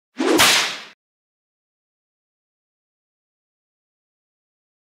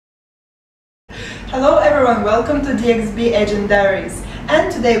Hello everyone, welcome to DXB Agent Diaries,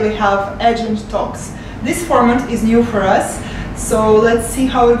 and today we have Agent Talks. This format is new for us, so let's see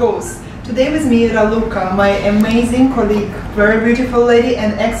how it goes. Today with me Raluca, my amazing colleague, very beautiful lady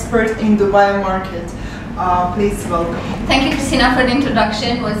and expert in Dubai market. Please welcome. Thank you, Christina, for the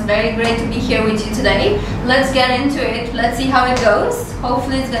introduction. It was very great to be here with you today. Let's get into it. Let's see how it goes.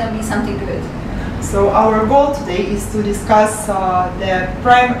 Hopefully it's going to be something good. So our goal today is to discuss the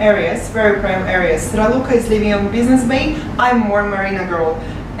prime areas, very prime areas. Raluca is living on Business Bay, I'm more Marina girl.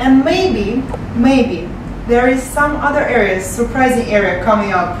 And maybe there is some other areas, surprising area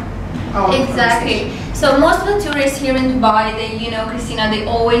coming up. Exactly. So most of the tourists here in Dubai, Christina, they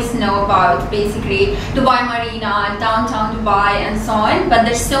always know about basically Dubai Marina, downtown Dubai and so on, but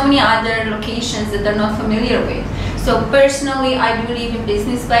there's so many other locations that they're not familiar with. So personally, I do live in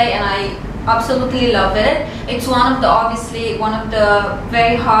Business Bay and I absolutely love it. It's obviously one of the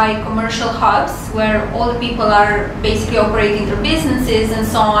very high commercial hubs where all the people are basically operating their businesses and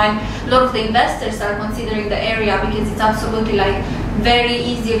so on. A lot of the investors are considering the area because it's absolutely like very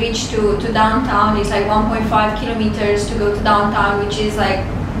easy reach to downtown. It's like 1.5 kilometers to go to downtown, which is like,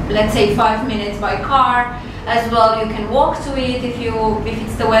 let's say 5 minutes by car. As well, you can walk to it if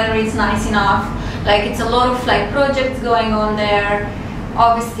it's the weather is nice enough. Like it's a lot of like projects going on there.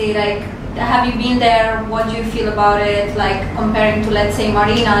 Obviously, like, have you been there? What do you feel about it? Like comparing to, let's say,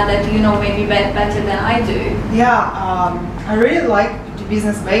 Marina, that you know maybe better than I do. Yeah, I really like the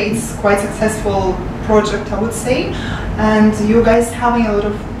Business Bay. It's quite successful project, I would say. And you guys having a lot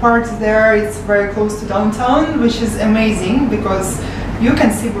of parts there. It's very close to downtown, which is amazing because you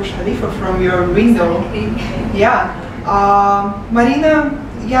can see Burj Khalifa from your window. Exactly. Yeah, Marina.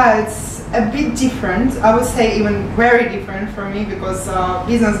 Yeah, it's a bit different, I would say even very different for me because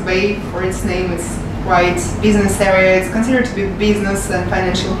Business Bay, for its name, is quite business area. It's considered to be business and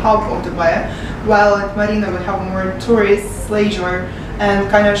financial hub of Dubai, while at Marina we have more tourists, leisure and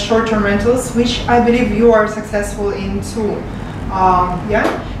kind of short-term rentals, which I believe you are successful in too.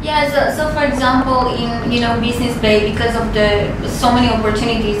 Yeah, so for example in Business Bay, because of the so many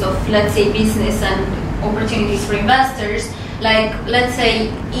opportunities of, let's say, business and opportunities for investors, like let's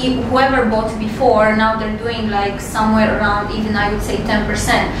say whoever bought before, now they're doing like somewhere around, even I would say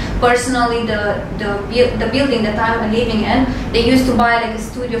 10%. Personally, the building that I'm living in, they used to buy like a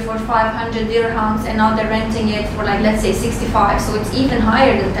studio for 500 dirhams and now they're renting it for like, let's say 65, so it's even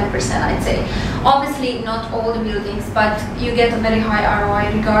higher than 10%, I'd say. Obviously not all the buildings, but you get a very high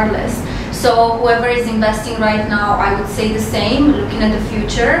ROI regardless. So whoever is investing right now, I would say the same, looking at the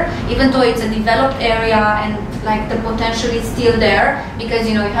future, even though it's a developed area and like the potential is still there, because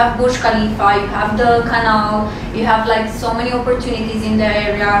you have Burj Khalifa, you have the canal, you have like so many opportunities in the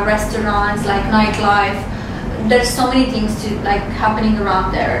area, restaurants, like nightlife. There's so many things to like happening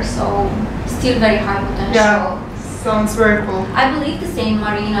around there, so still very high potential. Yeah. Sounds very cool. I believe the same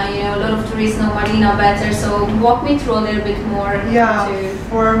Marina, a lot of tourists know Marina better, so walk me through a little bit more. Yeah,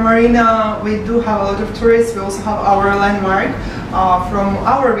 for Marina we do have a lot of tourists. We also have our landmark. From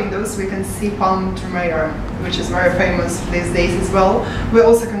our windows we can see Palm Jumeirah, which is very famous these days as well. We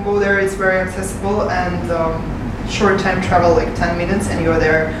also can go there, it's very accessible and short time travel, like 10 minutes and you're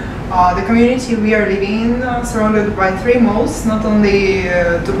there. The community we are living in, surrounded by 3 malls, not only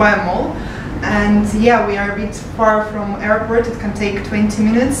Dubai Mall. And yeah, we are a bit far from airport. It can take 20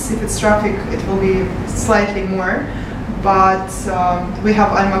 minutes. If it's traffic, it will be slightly more. But we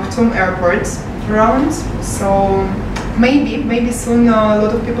have Al Maktoum airport around, so maybe soon a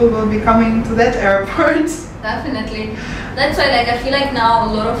lot of people will be coming to that airport. Definitely. That's why, like, I feel like now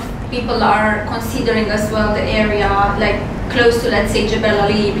a lot of people are considering as well the area, like close to, let's say, Jebel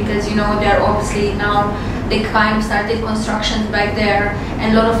Ali, because they're obviously now they kind of started constructions back there,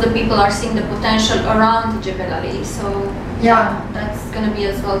 and a lot of the people are seeing the potential around Jebel Ali. So yeah, that's going to be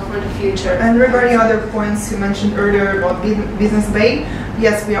as well for the future. And regarding other points you mentioned earlier about Business Bay,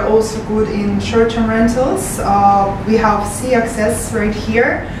 yes, we are also good in short-term rentals. We have sea access right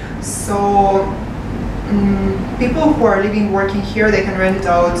here, so people who are living, working here, they can rent it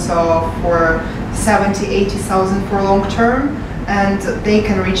out for 70,000–80,000 for long term. And they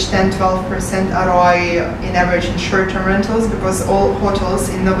can reach 10–12% ROI in average in short-term rentals, because all hotels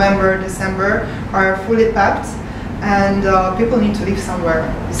in November, December are fully packed and people need to live somewhere.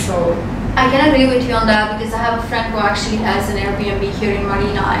 So I can agree with you on that, because I have a friend who actually has an Airbnb here in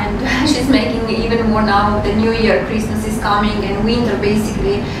Marina, and she's making even more now. The New Year, Christmas is coming, and winter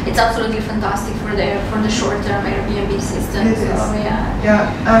basically. It's absolutely fantastic for the short-term Airbnb system. It is. Yeah,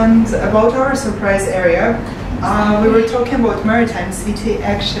 and about our surprise area. We were talking about Maritime City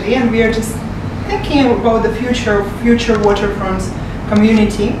actually, and we are just thinking about the future waterfront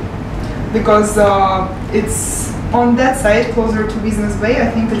community. because it's on that side, closer to Business Bay.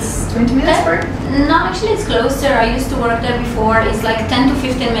 I think it's 20 minutes for it. No, actually it's closer. I used to work there before. It's like 10 to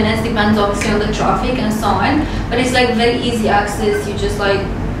 15 minutes, depends obviously on the traffic and so on. But it's like very easy access. You just like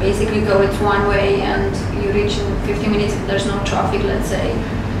basically go it one way and you reach in 15 minutes if there's no traffic, let's say.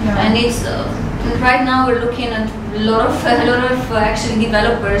 Yeah. And it's right now we're looking at a lot of actually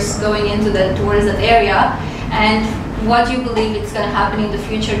developers going into towards that area. And what do you believe it's going to happen in the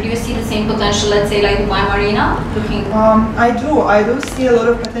future? Do you see the same potential, let's say, like Dubai Marina? I do see a lot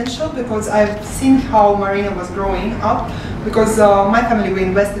of potential, because I've seen how Marina was growing up. Because my family, we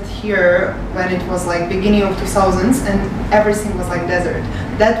invested here when it was like beginning of 2000s, and everything was like desert.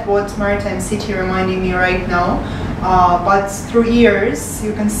 That's what Maritime City reminding me right now. But through years,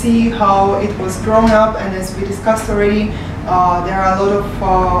 you can see how it was grown up, and as we discussed already, there are a lot of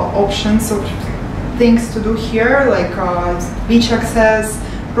options of things to do here, like beach access,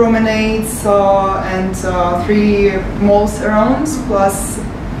 promenades, and 3 malls around, plus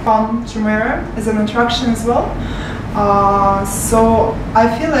Palm Jumeirah as an attraction as well. So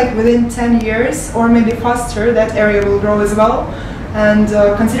I feel like within 10 years or maybe faster, that area will grow as well. And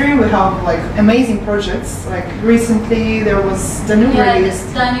considering we have like amazing projects, like recently there was Danube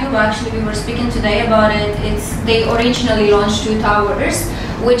released. Danube, actually we were speaking today about it. They originally launched 2 towers,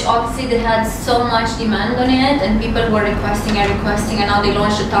 which obviously they had so much demand on it, and people were requesting, and now they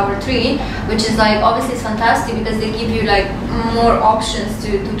launched the Tower 3, which is like obviously it's fantastic because they give you like more options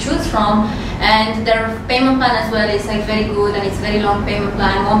to choose from, and their payment plan as well is like very good, and it's very long payment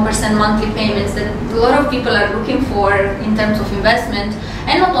plan, 1% monthly payments that a lot of people are looking for in terms of investment.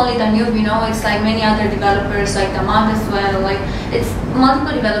 And not only Danube, you know, it's like many other developers like Damat as well, like it's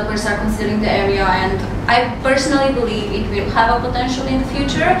multiple developers are considering the area, and I personally believe it will have a potential in the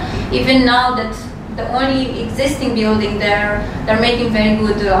future. Even now that the only existing building there, they're making very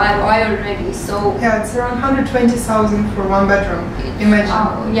good ROI already. So yeah, it's around 120,000 for 1 bedroom. Imagine.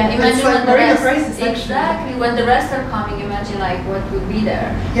 Oh, yeah, imagine it's like when the rest, prices, exactly when the rest are coming. Imagine like what would be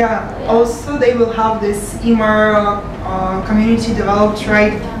there. Yeah. So, yeah. Also, they will have this Imar community developed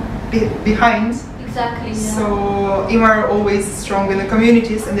right behind. Exactly. Yeah. So Imar always strong in the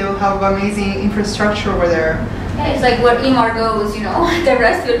communities, and they will have amazing infrastructure over there. Yeah, it's like where Imar goes, you know, the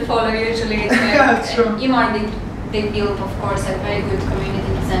rest will follow usually. Yeah, true. Imar, they build, of course, like very good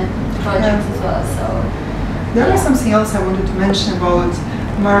communities and projects as well. So there is something else I wanted to mention about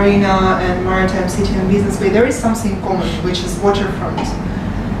Marina and Maritime City and Business Bay. There is something common, which is waterfront.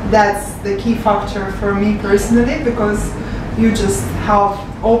 That's the key factor for me personally, because you just have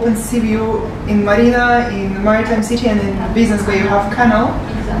open sea view in Marina, in Maritime City, and in Business Bay you have canal.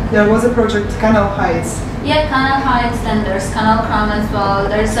 Exactly. There was a project, Canal Heights. Yeah, Canal Heights, then there's Canal Crown as well.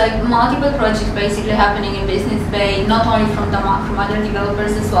 There's like multiple projects basically happening in Business Bay, not only from Damat, from other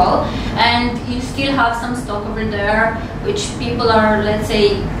developers as well. And you still have some stock over there, which people are, let's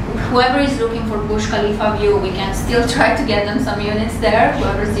say, whoever is looking for Burj Khalifa view, we can still try to get them some units there.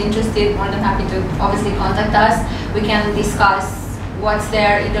 Whoever's interested, more than happy to obviously contact us. We can discuss what's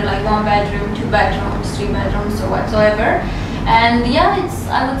there, either like 1 bedroom, 2 bedrooms, 3 bedrooms, or whatsoever. And yeah,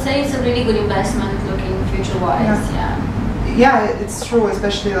 I would say it's a really good investment looking future-wise. Yeah, it's true,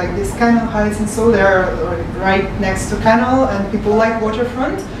 especially like these Canal Heights, and so they're right next to canal, and people like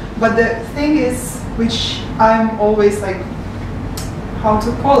waterfront. But the thing is, which I'm always like, how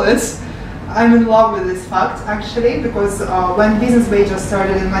to call it, I'm in love with this fact actually, because when Business Bay just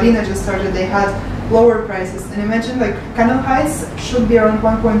started and Marina just started, they had lower prices. And imagine like Canal Heights should be around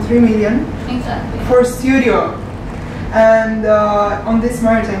 1.3 million exactly for studio. And on this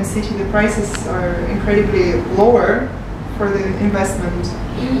Maritime City, the prices are incredibly lower for the investment.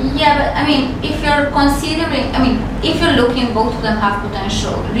 Yeah, but I mean, if you're considering, if you're looking, both of them have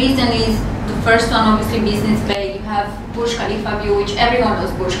potential. The reason is, the first one, obviously, Business Bay, you have Burj Khalifa view, which everyone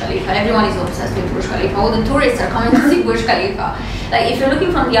knows Burj Khalifa. Everyone is obsessed with Burj Khalifa. All the tourists are coming to see Burj Khalifa. Like, if you're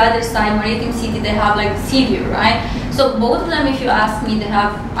looking from the other side, Maritime City, they have like sea view, right? So both of them, if you ask me, they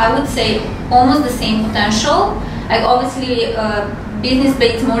have, I would say, almost the same potential. Like, obviously, Business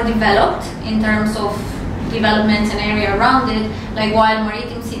Bay is more developed in terms of developments and area around it, like while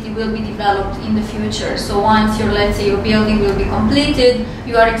Maritime City will be developed in the future. So once let's say your building will be completed,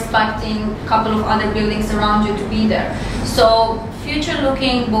 you are expecting a couple of other buildings around you to be there. So future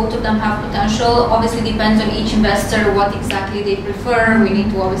looking, both of them have potential. Obviously depends on each investor what exactly they prefer. We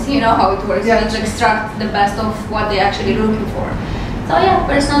need to obviously, you know how it works, we need to extract the best of what they're actually looking for. So yeah,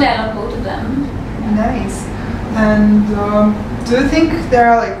 personally I love both of them. Nice. And do you think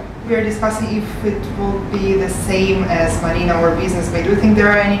there are like, we are discussing if it will be the same as Marina or Business Bay. Do you think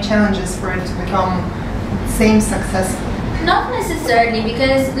there are any challenges for it to become same successful? Not necessarily,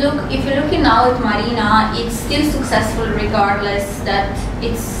 because look, if you're looking now at Marina, it's still successful regardless that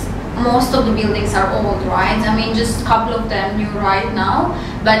it's most of the buildings are old, right? I mean, just a couple of them new right now,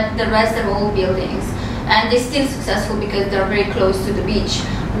 but the rest are old buildings, and they're still successful because they're very close to the beach.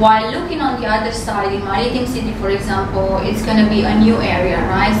 While looking on the other side, in Maritime City, for example, it's going to be a new area,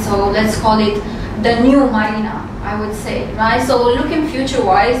 right? So let's call it the new Marina, I would say, right? So looking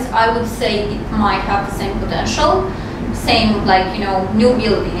future-wise, I would say it might have the same potential. Same, like, you know, new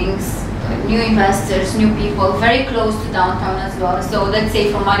buildings, new investors, new people, very close to downtown as well. So let's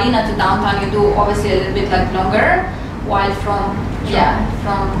say from Marina to downtown, you do obviously a little bit like longer, while from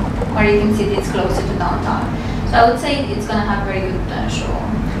Maritime City, it's closer to downtown. So I would say it's going to have very good potential.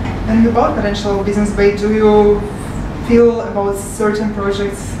 And about potential Business Bay, do you feel about certain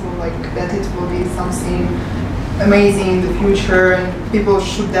projects like that it will be something amazing in the future and people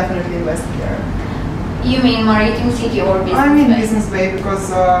should definitely invest there? You mean Maritime City or Business Bay? I mean Business Bay, because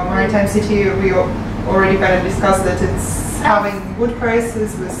Maritime City, we already kind of discussed that it's having good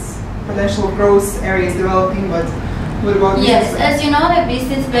prices with potential growth areas developing, but what about Yes, as you know, like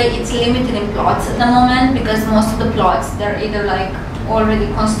Business Bay, it's limited in plots at the moment because most of the plots, they're either like already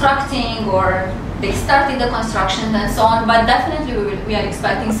constructing or they started the construction and so on, but definitely we are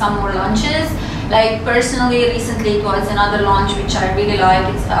expecting some more launches. Like personally, recently it was another launch which I really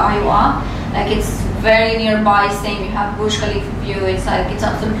like, it's Iowa. Like it's very nearby, same, you have Burj Khalifa view, it's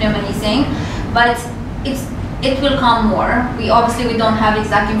absolutely amazing. But it will come more. We don't have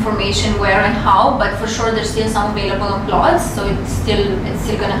exact information where and how, but for sure there's still some available on plots, so it's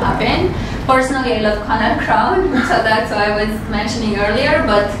still gonna happen. Personally, I love Canal Crown, so that's why I was mentioning earlier,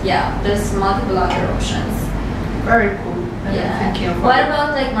 but yeah, there's multiple other options. Very cool. Yeah. What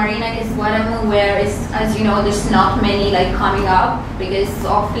about like Marina? Because what I'm aware is, as you know, there's not many like coming up because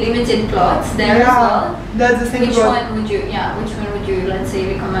of limited plots there as well. That's the thing. Which one would you, let's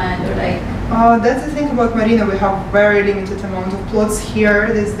say, recommend or like? That's the thing about Marina. We have very limited amount of plots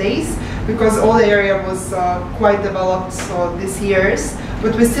here these days because all the area was quite developed these years.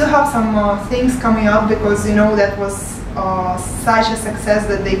 But we still have some things coming up because you know that was such a success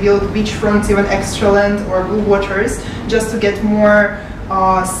that they built beachfront, even extra land or blue waters, just to get more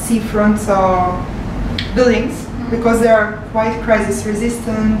seafront buildings because they are quite crisis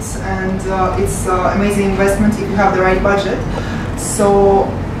resistant and it's amazing investment if you have the right budget. So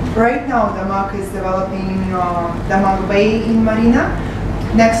right now Damak is developing Damak Bay in Marina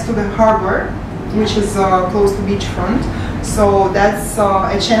next to the harbor, which is close to beachfront. So that's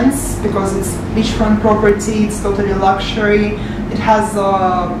a chance because it's beachfront property, it's totally luxury, it has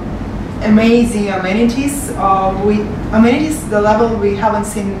amazing amenities, the level we haven't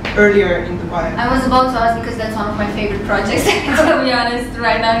seen earlier in Dubai. I was about to ask because that's one of my favorite projects, to be honest,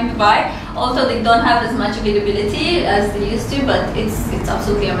 right now in Dubai. Although they don't have as much availability as they used to, but it's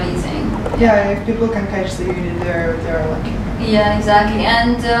absolutely amazing. Yeah, if people can catch the unit, they're lucky. Yeah, exactly.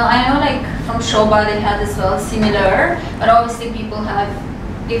 And I know like from Shoba they had as well similar, but obviously people have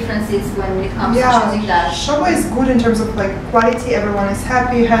differences when it comes to choosing that. Shoba is good in terms of like quality, everyone is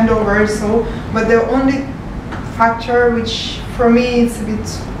happy, handover, but the only factor which for me it's a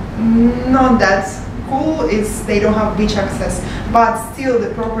bit not that cool is they don't have beach access, but still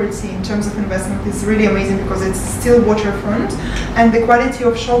the property in terms of investment is really amazing because it's still waterfront and the quality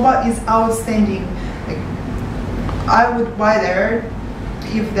of Shoba is outstanding. Like, I would buy there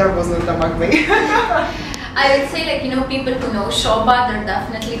if there was no Damak Bay. I would say, like, you know, people who know Shoba, they're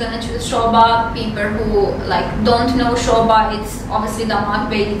definitely gonna choose Shoba. People who like don't know Shoba, it's obviously Damak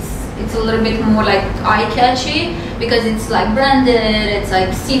Bay. It's a little bit more like eye-catchy because it's like branded. It's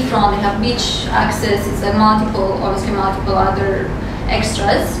like seafront. They have beach access. It's like multiple other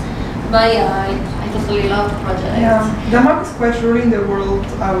extras. But yeah, I totally love the project. Yeah, Damak is quite ruling the world,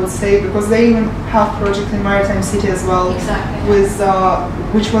 I would say, because they even have project in Maritime City as well. Exactly. With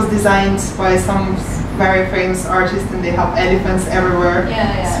which was designed by some very famous artist and they have elephants everywhere.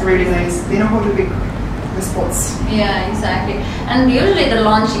 Yeah. It's really nice. They know how to pick the spots. Yeah, exactly. And usually they're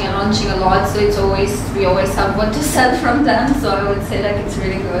launching a lot, so we always have what to sell from them. So I would say like it's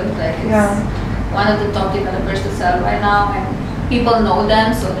really good. Like it's one of the top developers to sell right now, and people know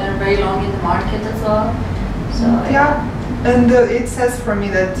them, so they're very long in the market as well. So yeah. And it says for me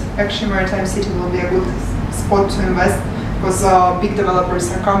that actually Maritime City will be a good spot to invest. Because big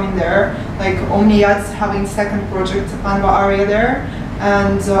developers are coming there, like Omniyat's having second project Anva area there,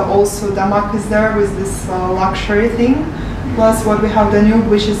 and also Damak is there with this luxury thing. Plus what we have Danube,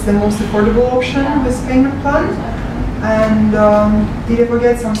 which is the most affordable option with payment plan. And did I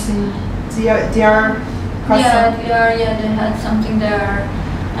forget something? DR Casa? Yeah, they had something there.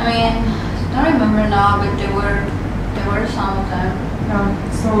 I mean, I don't remember now, but they Okay, what are some of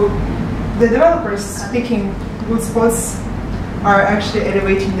them? So the developers picking good spots are actually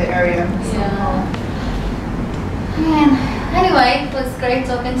elevating the area somehow. Anyway, it was great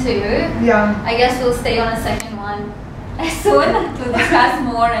talking to you. Yeah. I guess we'll stay on a second one soon to discuss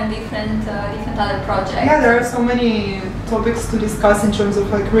more and different other projects. Yeah, there are so many topics to discuss in terms of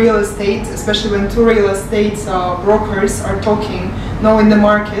like real estate, especially when two real estate brokers are talking, knowing the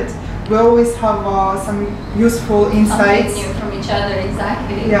market. We always have some useful insights. Something new from each other,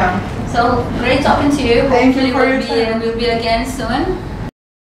 exactly. Yeah. So great talking to you. Thank Hopefully you for your time. We'll be again soon.